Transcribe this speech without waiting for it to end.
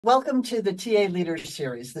Welcome to the TA Leaders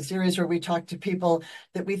Series, the series where we talk to people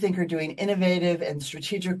that we think are doing innovative and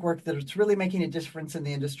strategic work that is really making a difference in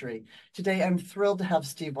the industry. Today, I'm thrilled to have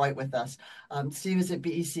Steve White with us. Steve is at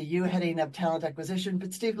BECU, heading up talent acquisition.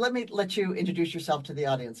 But Steve, let you introduce yourself to the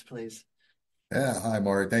audience, please. Yeah, hi,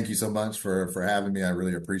 Maury. Thank you so much for having me. I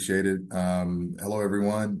really appreciate it. Hello,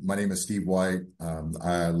 everyone. My name is Steve White.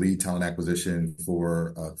 I lead talent acquisition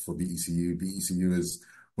for BECU. BECU is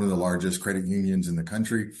one of the largest credit unions in the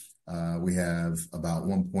country. We have about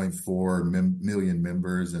 1.4 million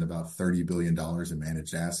members and about $30 billion in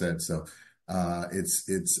managed assets. So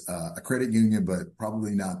it's a credit union, but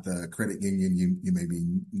probably not the credit union you may be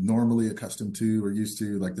normally accustomed to or used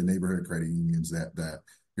to, like the neighborhood credit unions that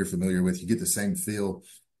you're familiar with. You get the same feel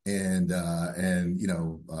and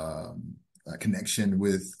a connection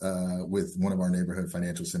with one of our neighborhood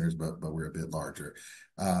financial centers, but we're a bit larger.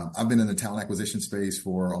 I've been in the talent acquisition space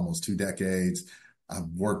for almost 2 decades. I've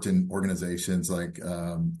worked in organizations like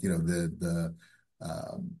the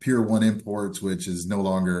Pier 1 Imports, which is no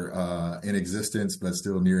longer in existence, but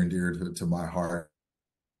still near and dear to my heart.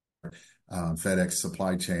 FedEx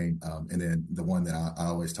supply chain, and then the one that I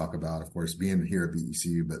always talk about, of course, being here at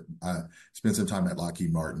BECU, but I spent some time at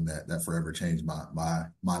Lockheed Martin that forever changed my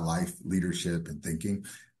life, leadership, and thinking.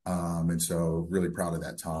 And so really proud of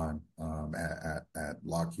that time at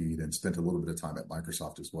Lockheed, and spent a little bit of time at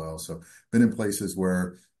Microsoft as well. So been in places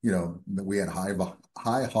where, we had high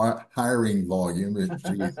hiring volume.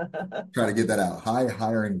 Try to get that out. High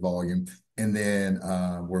hiring volume. And then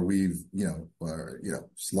where we've,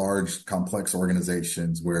 large, complex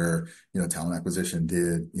organizations where, talent acquisition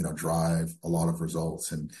did, drive a lot of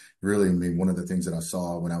results. And really, I mean, one of the things that I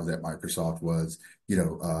saw when I was at Microsoft was,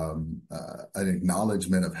 an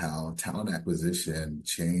acknowledgement of how talent acquisition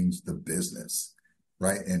changed the business,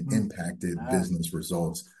 right? And impacted business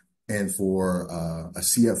results. And for a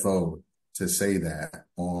CFO to say that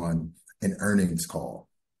on an earnings call,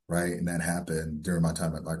 right? And that happened during my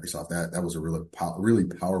time at Microsoft. That was a really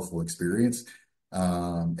powerful experience,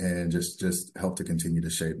 and just helped to continue to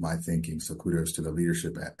shape my thinking. So kudos to the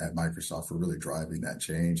leadership at Microsoft for really driving that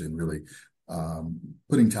change and really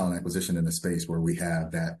putting talent acquisition in a space where we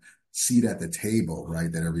have that seat at the table,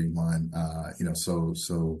 right? That everyone,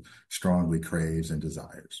 so strongly craves and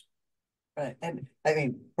desires. Right. And I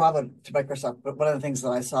mean, bravo to Microsoft. But one of the things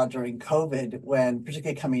that I saw during COVID,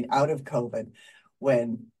 particularly coming out of COVID,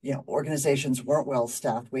 when organizations weren't well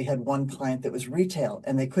staffed, we had one client that was retail,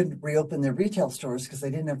 and they couldn't reopen their retail stores because they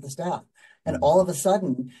didn't have the staff. And all of a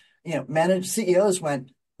sudden, managed CEOs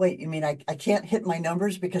went, wait, you mean I can't hit my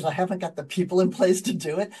numbers because I haven't got the people in place to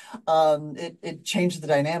do it? It changed the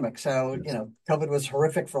dynamic. So, COVID was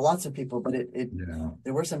horrific for lots of people, but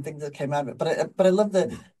there were some things that came out of it. But I love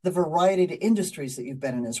the variety of industries that you've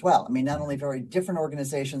been in as well. I mean, not only very different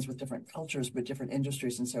organizations with different cultures, but different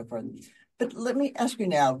industries and so forth. But let me ask you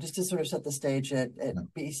now, just to sort of set the stage at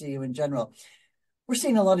BECU in general. We're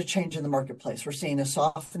seeing a lot of change in the marketplace. We're seeing a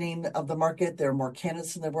softening of the market. There are more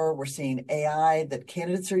candidates than there were. We're seeing AI that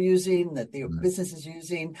candidates are using, that the business is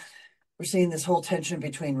using. We're seeing this whole tension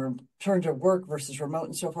between return to work versus remote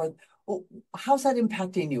and so forth. Well, how's that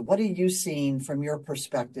impacting you? What are you seeing from your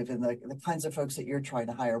perspective and the kinds of folks that you're trying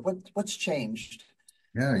to hire? What's changed?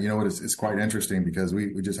 Yeah, you know what? It's quite interesting because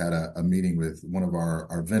we just had a meeting with one of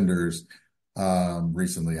our vendors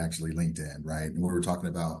recently, actually LinkedIn, right? And we were talking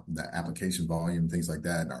about the application volume, things like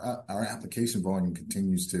that. And our application volume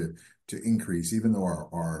continues to increase, even though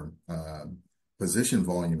our position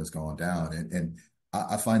volume has gone down. And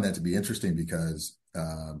I find that to be interesting because,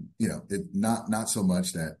 not so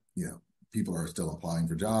much that, people are still applying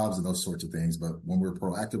for jobs and those sorts of things, but when we're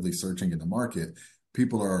proactively searching in the market,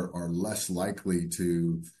 people are less likely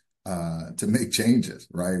to make changes,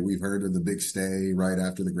 right? We've heard of the big stay right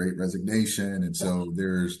after the Great Resignation. And so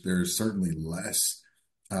there's certainly less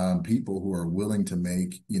people who are willing to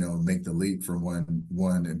make the leap from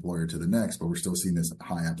one employer to the next, but we're still seeing this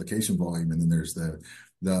high application volume. And then there's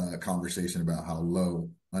the conversation about how low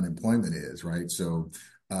unemployment is, right? So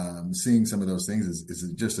seeing some of those things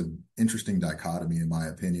is just an interesting dichotomy, in my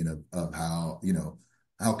opinion, of how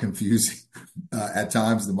confusing at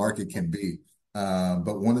times the market can be.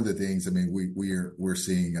 But one of the things, I mean, we're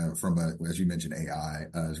seeing as you mentioned, AI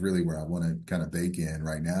is really where I want to kind of bake in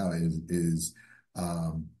right now is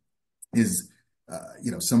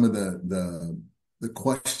some of the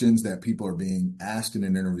questions that people are being asked in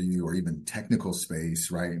an interview or even technical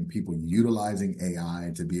space, right? And people utilizing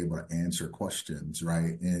AI to be able to answer questions,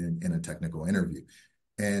 right? In a technical interview.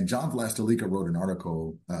 And John Vlastelica wrote an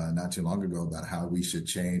article not too long ago about how we should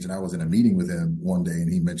change. And I was in a meeting with him one day,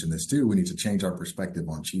 and he mentioned this too. We need to change our perspective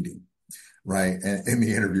on cheating, right? And in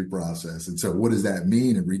the interview process. And so what does that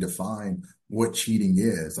mean, and redefine what cheating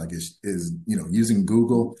is? Like is, using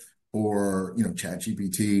Google or,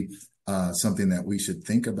 ChatGPT, something that we should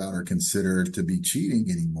think about or consider to be cheating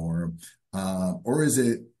anymore? Or is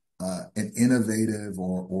it an innovative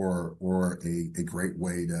or a great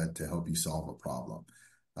way to help you solve a problem?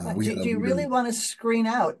 We Do, had a do you leader, really want to screen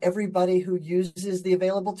out everybody who uses the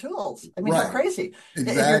available tools? I mean, how right? crazy. If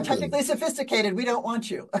you're Exactly. technically sophisticated, we don't want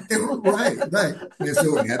you. Right, right. And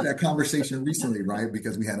so we had that conversation recently, right?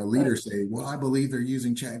 Because we had a leader say, "Well, I believe they're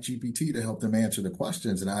using Chat GPT to help them answer the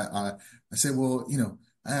questions." And I said, "Well,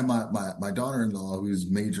 I have my daughter-in-law who's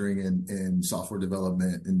majoring in software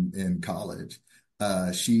development in college.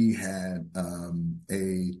 She had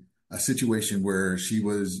a situation where she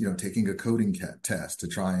was, taking a coding test to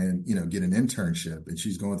try and, get an internship, and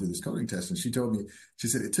she's going through this coding test. And she told me, she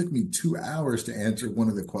said, it took me 2 hours to answer one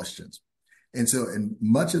of the questions." And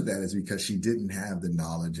much of that is because she didn't have the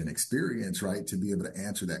knowledge and experience, right, to be able to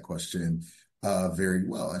answer that question very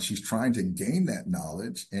well. And she's trying to gain that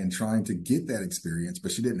knowledge and trying to get that experience,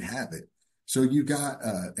 but she didn't have it. So you got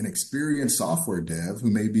an experienced software dev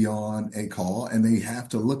who may be on a call and they have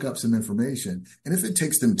to look up some information. And if it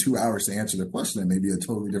takes them 2 hours to answer the question, that may be a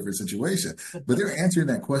totally different situation. But they're answering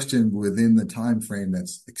that question within the time frame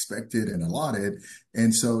that's expected and allotted.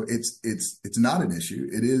 And so it's not an issue.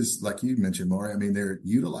 It is, like you mentioned, Maury. I mean, they're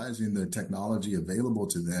utilizing the technology available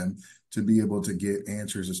to them to be able to get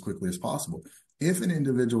answers as quickly as possible. If an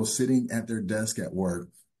individual sitting at their desk at work,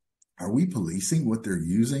 are we policing what they're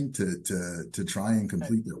using to try and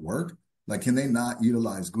complete their work? Like, can they not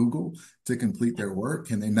utilize Google to complete their work?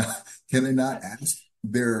 Can they not ask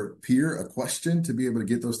their peer a question to be able to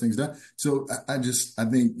get those things done? So I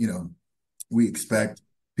think, we expect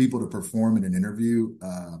people to perform in an interview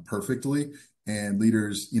perfectly, and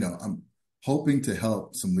leaders, I'm hoping to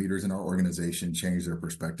help some leaders in our organization change their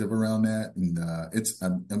perspective around that. And it's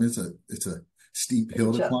a steep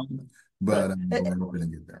hill Good to job. climb, Right. but we're hoping to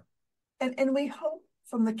get there. And we hope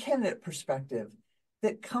from the candidate perspective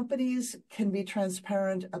that companies can be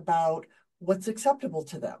transparent about what's acceptable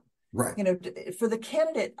to them. Right. For the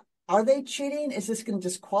candidate, are they cheating? Is this going to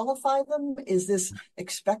disqualify them? Is this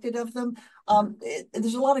expected of them?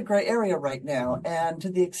 There's a lot of gray area right now. And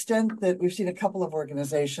to the extent that we've seen a couple of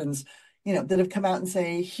organizations, that have come out and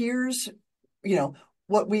say, here's,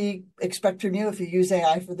 what we expect from you. If you use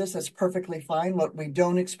AI for this, that's perfectly fine. What we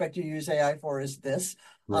don't expect you to use AI for is this.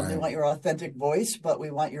 We Right. want your authentic voice, but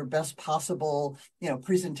we want your best possible,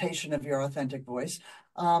 presentation of your authentic voice,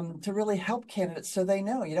 to really help candidates so they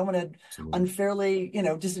know. You don't want to Absolutely.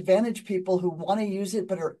 unfairly, disadvantage people who want to use it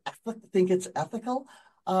but think it's ethical.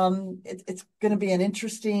 It's going to be an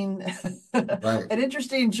interesting, Right. an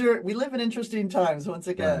interesting journey. We live in interesting times once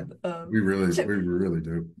Right. again. We So really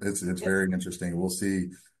do. It's yeah, very interesting. We'll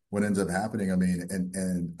see what ends up happening. I mean,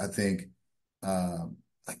 and I think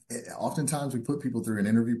oftentimes we put people through an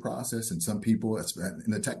interview process, and some people,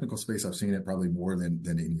 in the technical space, I've seen it probably more than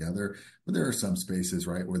any other. But there are some spaces,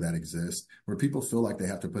 right, where that exists, where people feel like they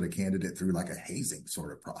have to put a candidate through like a hazing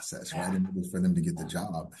sort of process, right, yeah, in order for them to get the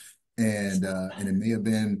job. And it may have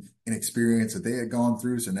been an experience that they had gone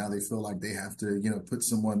through, so now they feel like they have to, put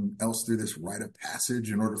someone else through this rite of passage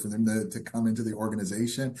in order for them to come into the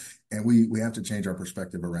organization. And we have to change our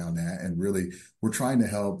perspective around that. And really, we're trying to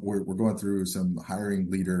help. We're going through some hiring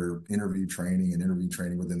leader interview training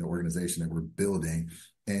within the organization that we're building.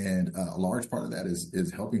 And a large part of that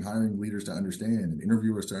is helping hiring leaders to understand and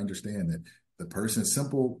interviewers to understand that the person's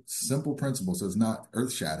simple principle. So it's not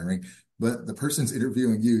earth shattering, but the person's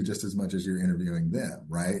interviewing you just as much as you're interviewing them,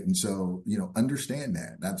 right? And so, understand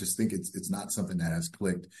that. And I just think it's not something that has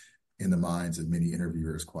clicked in the minds of many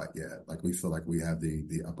interviewers quite yet. Like, we feel like we have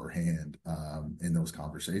the upper hand in those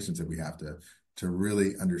conversations, that we have to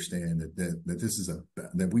really understand that this is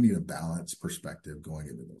that we need a balanced perspective going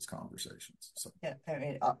into those conversations. So yeah. I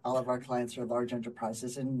mean, all of our clients are large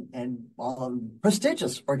enterprises and all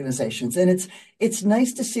prestigious organizations, and it's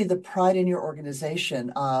nice to see the pride in your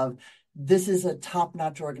organization of this is a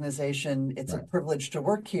top-notch organization. It's a right, privilege to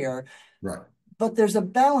work here, right, but there's a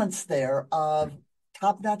balance there of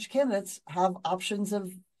top-notch candidates have options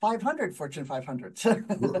of 500 Fortune 500s,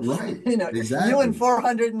 right, you and exactly.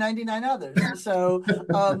 499 others. So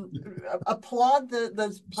applaud the So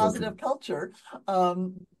true. positive culture,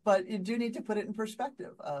 but you do need to put it in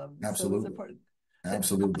perspective. So it's Absolutely, important. So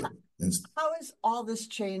absolutely. And how has all this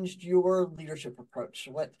changed your leadership approach?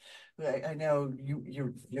 What I know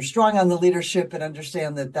you're strong on the leadership and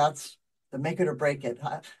understand that that's the make it or break it.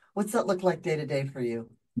 What's that look like day to day for you?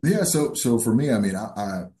 yeah, so for me, I mean,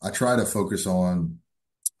 I try to focus on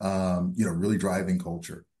really driving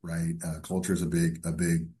culture. right? Culture is a big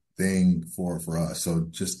thing for us. So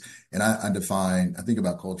and I think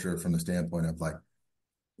about culture from the standpoint of like,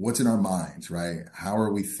 what's in our minds, right? How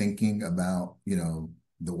are we thinking about,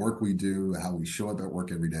 the work we do, how we show up at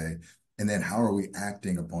work every day, and then how are we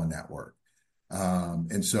acting upon that work?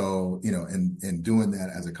 And so, and doing that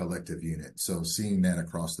as a collective unit. So seeing that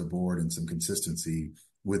across the board and some consistency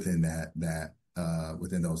within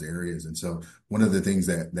within those areas. And so one of the things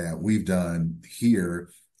that we've done here,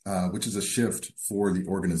 which is a shift for the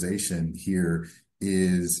organization here,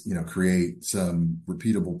 is create some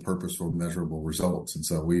repeatable, purposeful, measurable results. And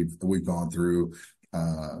so we've gone through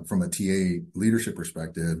from a TA leadership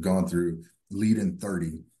perspective, gone through Lead in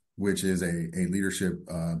 30, which is a leadership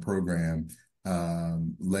program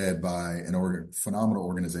led by phenomenal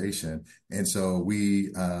organization. And so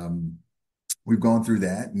we've gone through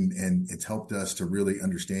that, and it's helped us to really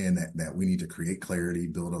understand that we need to create clarity,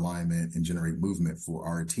 build alignment, and generate movement for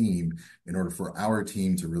our team in order for our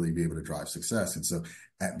team to really be able to drive success. And so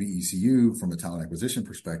at BECU, from a talent acquisition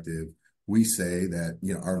perspective, we say that,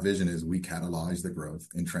 our vision is we catalyze the growth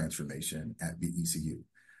and transformation at BECU.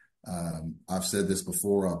 I've said this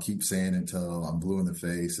before, I'll keep saying it until I'm blue in the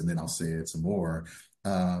face, and then I'll say it some more.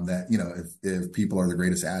 That, if people are the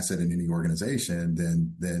greatest asset in any organization,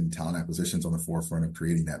 then talent acquisition is on the forefront of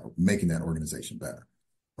making that organization better.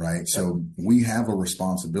 Right. Yep. So we have a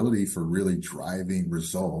responsibility for really driving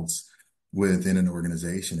results within an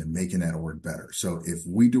organization and making that org better. So if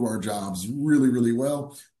we do our jobs really, really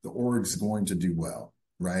well, the org's going to do well.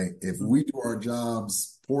 Right. If we do our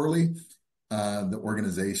jobs poorly, the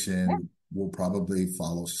organization will probably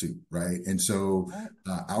follow suit, right? And so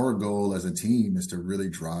our goal as a team is to really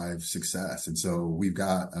drive success. And so we've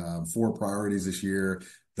got 4 priorities this year.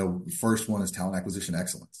 The first one is talent acquisition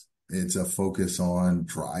excellence. It's a focus on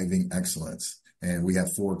driving excellence. And we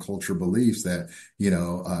have 4 culture beliefs that,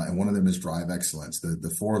 and one of them is drive excellence.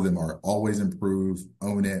 The 4 of them are always improve,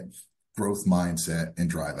 own it, growth mindset, and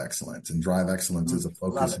drive excellence. And drive excellence is a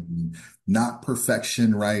focus on not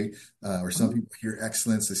perfection, right? Or some people hear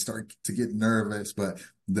excellence, they start to get nervous, but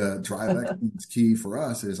the drive excellence key for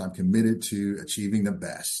us is I'm committed to achieving the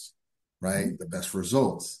best, right? The best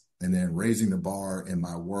results, and then raising the bar in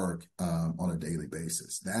my work on a daily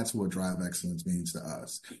basis. That's what drive excellence means to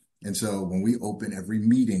us. And so when we open every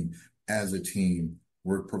meeting as a team,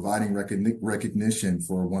 we're providing recognition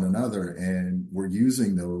for one another, and we're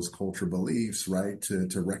using those culture beliefs, right, to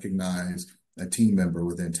recognize a team member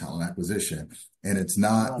within talent acquisition. And it's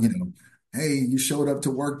not, hey, you showed up to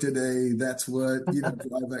work today, that's what,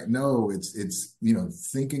 drive back. No, it's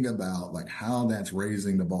thinking about like how that's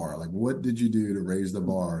raising the bar. Like, what did you do to raise the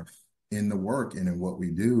bar in the work and in what we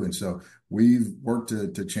do? And so we've worked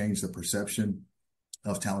to change the perception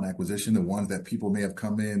of talent acquisition, the ones that people may have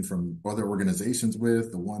come in from other organizations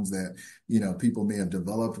with, the ones that, people may have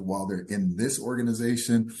developed while they're in this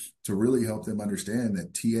organization, to really help them understand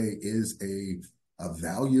that TA is a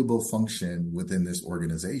valuable function within this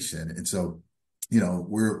organization. And so,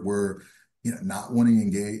 we're not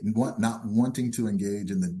wanting to engage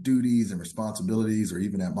in the duties and responsibilities, or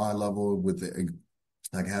even at my level with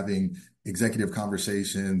like having executive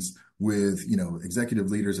conversations with, executive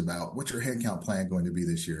leaders about what's your headcount plan going to be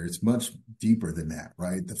this year. It's much deeper than that,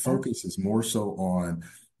 right? The focus is more so on,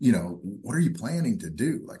 what are you planning to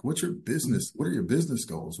do? Like, what's your business? What are your business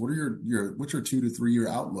goals? What's your 2 to 3 year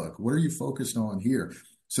outlook? What are you focused on here?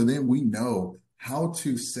 So then we know how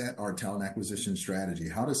to set our talent acquisition strategy,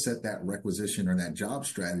 how to set that requisition or that job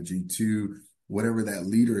strategy to whatever that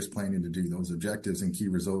leader is planning to do, those objectives and key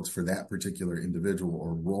results for that particular individual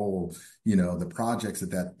or role, the projects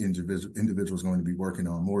that individual is going to be working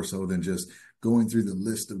on, more so than just going through the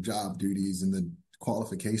list of job duties and the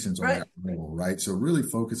qualifications on that role, right? So really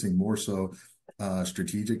focusing more so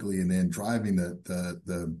strategically, and then driving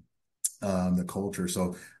the culture.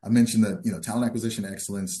 So I mentioned that, talent acquisition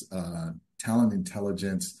excellence, talent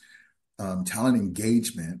intelligence, talent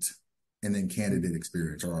engagement, and then candidate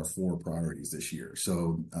experience are our 4 priorities this year.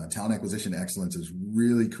 So talent acquisition excellence is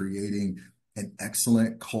really creating an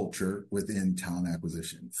excellent culture within talent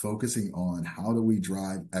acquisition, focusing on how do we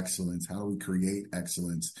drive excellence, how do we create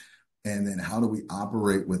excellence, and then how do we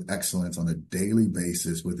operate with excellence on a daily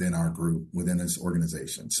basis within our group, within this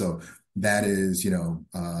organization. So that is,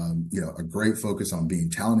 a great focus on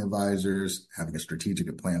being talent advisors, having a strategic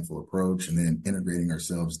and planful approach, and then integrating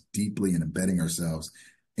ourselves deeply and embedding ourselves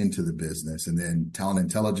into the business. And then talent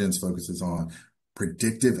intelligence focuses on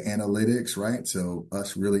predictive analytics, right? So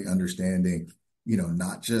us really understanding,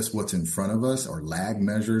 not just what's in front of us or lag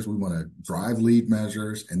measures. We want to drive lead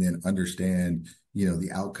measures and then understand,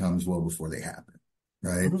 the outcomes well before they happen,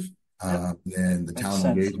 right? Yep. Then the Makes talent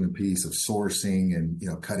sense. engagement piece of sourcing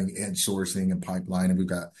and, cutting edge sourcing and pipeline. And we've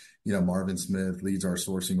got, Marvin Smith leads our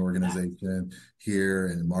sourcing organization here.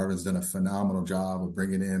 And Marvin's done a phenomenal job of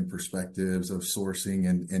bringing in perspectives of sourcing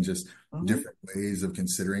and just Hmm. different ways of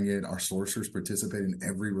considering it. Our sourcers participate in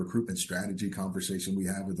every recruitment strategy conversation we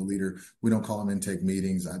have with the leader. We don't call them intake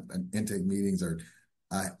meetings. Intake meetings are,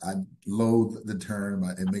 I loathe the term.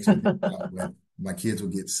 It makes me think about when my kids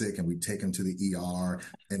would get sick and we take them to the ER.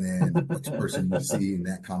 And then the first person you see in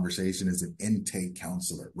that conversation is an intake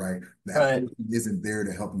counselor, right? That Right. person isn't there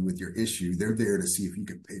to help you with your issue. They're there to see if you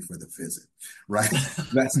can pay for the visit, right?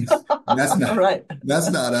 That's that's not Right. that's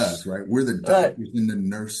not us, right? We're the Right. doctors and the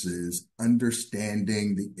nurses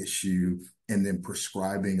understanding the issue and then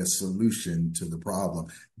prescribing a solution to the problem.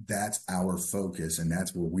 That's our focus, and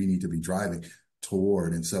that's where we need to be driving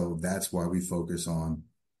toward. And so that's why we focus on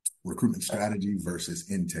recruitment strategy versus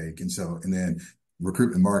intake. And then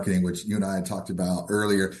recruitment marketing, which you and I had talked about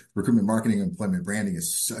earlier, recruitment marketing and employment branding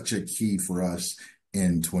is such a key for us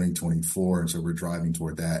in 2024. And so we're driving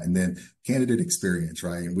toward that. And then candidate experience,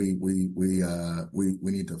 right? And we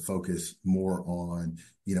need to focus more on,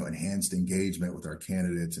 enhanced engagement with our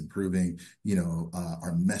candidates, improving,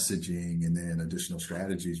 our messaging, and then additional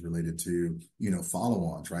strategies related to,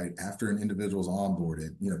 follow-ons, right? After an individual's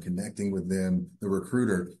onboarded, connecting with them, the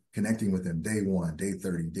recruiter connecting with them day 1, day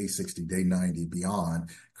 30, day 60, day 90, beyond,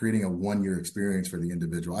 creating a 1-year experience for the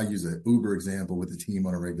individual. I use an Uber example with the team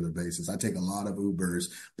on a regular basis. I take a lot of Ubers,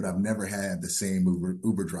 but I've never had the same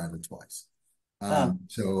Uber driver twice. Oh,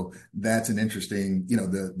 So that's an interesting,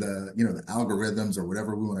 the algorithms or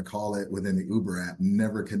whatever we want to call it within the Uber app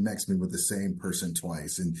never connects me with the same person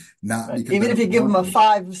twice. And not right. because I Even if you don't give them want a to.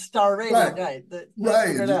 5-star rating, Right. right? They'll Right.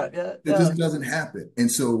 figure it out. Yeah. It Yeah. just doesn't happen.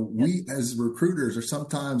 And so Yeah. we as recruiters are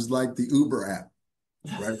sometimes like the Uber app,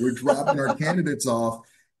 right? We're dropping our candidates off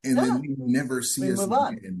and then Yeah. we never We see us move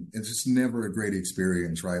on. again. It's just never a great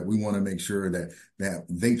experience, right? We want to make sure that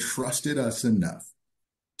they trusted us enough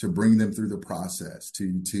to bring them through the process,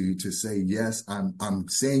 to say yes, I'm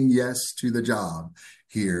saying yes to the job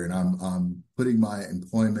here, and I'm putting my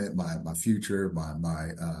employment, my future, my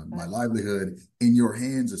Right. livelihood in your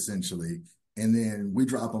hands, essentially. And then we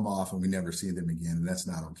drop them off and we never see them again, and that's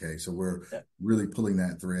not okay. So we're Yeah. really pulling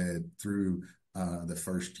that thread through the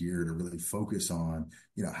first year to really focus on,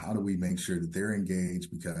 how do we make sure that they're engaged,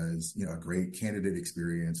 because a great candidate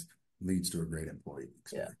experience leads to a great employee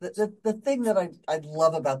Yeah. experience. The thing that I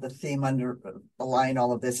love about the theme underlying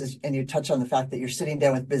all of this is, and you touch on the fact that you're sitting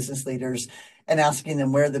down with business leaders and asking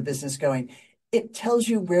them where the business is going. It tells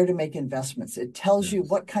you where to make investments. It tells you Yes.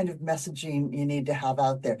 what kind of messaging you need to have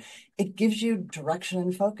out there. It gives you direction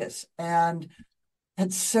and focus. And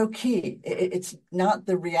that's so key. It's not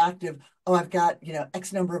the reactive, oh, I've got,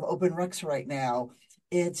 X number of open recs right now.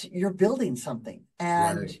 It's you're building something.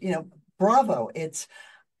 And, Right. bravo. It's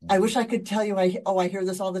I Mhm. wish I could tell you I hear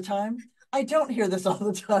this all the time. I don't hear this all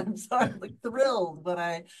the time. So I'm like thrilled when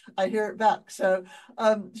I hear it back. So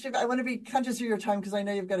Shiv, I want to be conscious of your time because I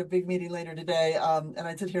know you've got a big meeting later today. And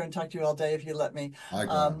I'd sit here and talk to you all day if you let me. I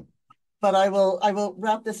got it. Um, but I will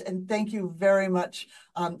wrap this and thank you very much.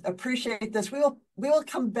 Appreciate this. We will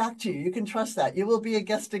come back to you. You can trust that. You will be a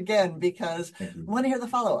guest again because Thank you. I want to hear the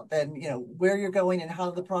follow-up and where you're going and how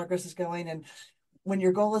the progress is going. And when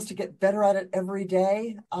your goal is to get better at it every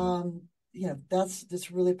day, Yeah.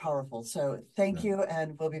 that's really powerful. So thank Yeah. you,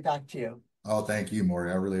 and we'll be back to you. Oh, thank you,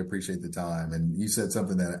 Maury. I really appreciate the time. And you said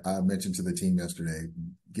something that I mentioned to the team yesterday,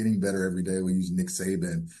 getting better every day. We use Nick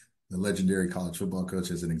Saban, the legendary college football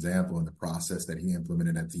coach, as an example in the process that he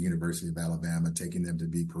implemented at the University of Alabama, taking them to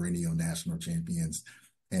be perennial national champions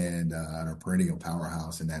and a perennial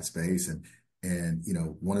powerhouse in that space. And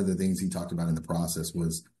one of the things he talked about in the process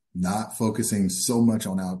was not focusing so much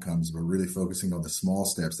on outcomes, but really focusing on the small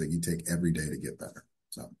steps that you take every day to get better.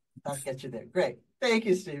 So I'll get you there. Great. Thank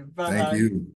you, Steve. Bye thank bye. you.